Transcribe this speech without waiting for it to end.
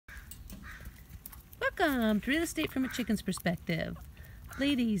Welcome to Real Estate from a Chicken's Perspective.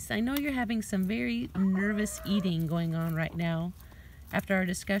 Ladies, I know you're having some very nervous eating going on right now after our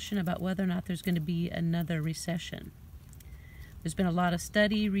discussion about whether or not there's going to be another recession. There's been a lot of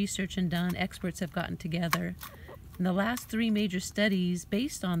study, research, and done. Experts have gotten together. And the last three major studies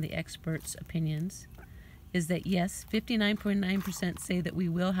based on the experts' opinions is that yes, 59.9% say that we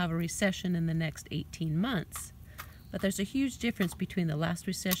will have a recession in the next 18 months. But there's a huge difference between the last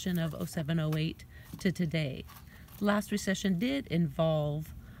recession of 07-08 to today. The last recession did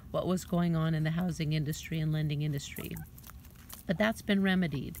involve what was going on in the housing industry and lending industry. But that's been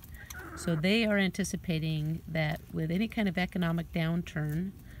remedied. So they are anticipating that with any kind of economic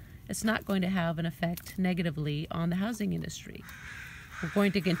downturn, it's not going to have an effect negatively on the housing industry. We're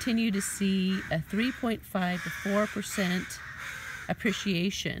going to continue to see a 3.5 to 4%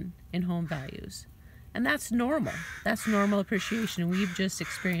 appreciation in home values. And that's normal. That's normal appreciation. We've just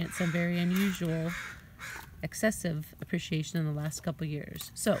experienced some very unusual, excessive appreciation in the last couple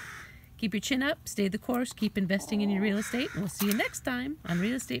years. So keep your chin up, stay the course, keep investing in your real estate, and we'll see you next time on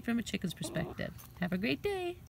Real Estate from a Chicken's Perspective. Have a great day.